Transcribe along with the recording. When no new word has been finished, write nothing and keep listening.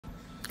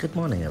Good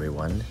morning,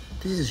 everyone.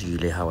 This is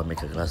usually how I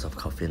make a glass of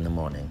coffee in the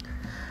morning.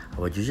 I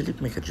would usually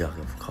make a jug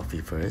of coffee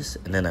first,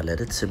 and then I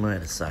let it simmer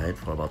at the side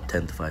for about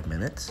 10 to 5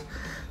 minutes.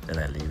 Then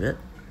I leave it,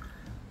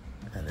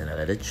 and then I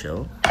let it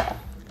chill.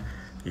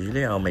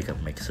 Usually I'll make a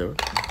mixer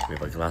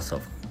with a glass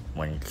of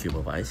 1 cube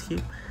of ice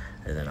cube,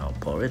 and then I'll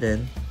pour it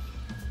in.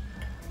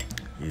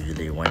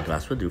 Usually 1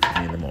 glass will do for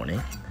me in the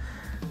morning.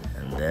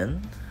 And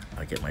then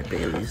I get my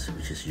Baileys,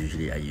 which is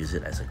usually I use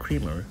it as a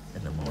creamer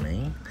in the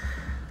morning,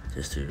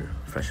 just to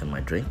freshen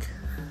my drink.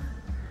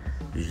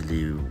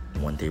 Usually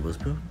 1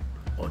 tablespoon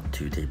or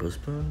 2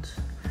 tablespoons,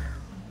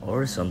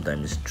 or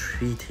sometimes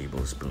 3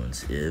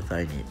 tablespoons if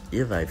I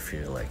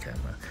feel like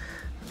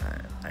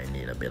I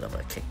need a bit of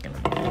a kick in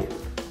the morning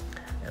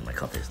and my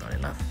coffee is not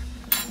enough.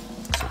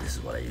 So this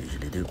is what I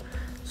usually do.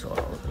 So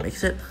I'll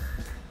mix it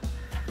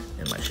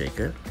in my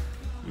shaker.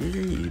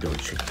 Usually you don't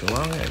shake too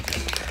long, and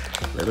just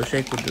a little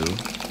shake will do,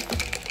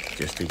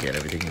 just to get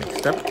everything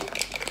mixed up.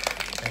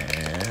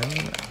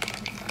 And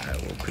I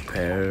will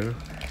prepare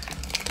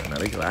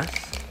another glass,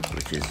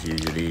 which is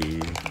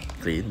usually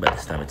clean, but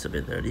this time it's a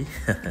bit dirty.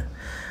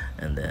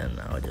 And then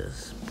I'll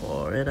just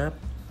pour it up,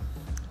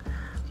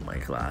 my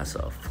glass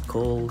of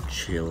cold,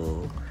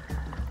 chill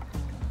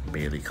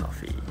Bailey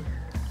coffee,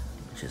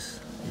 which is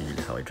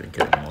usually how I drink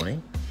it in the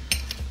morning.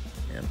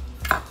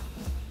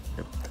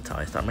 Yep, that's how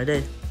I start my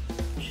day.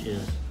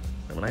 Cheers.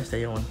 Have a nice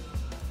day, everyone.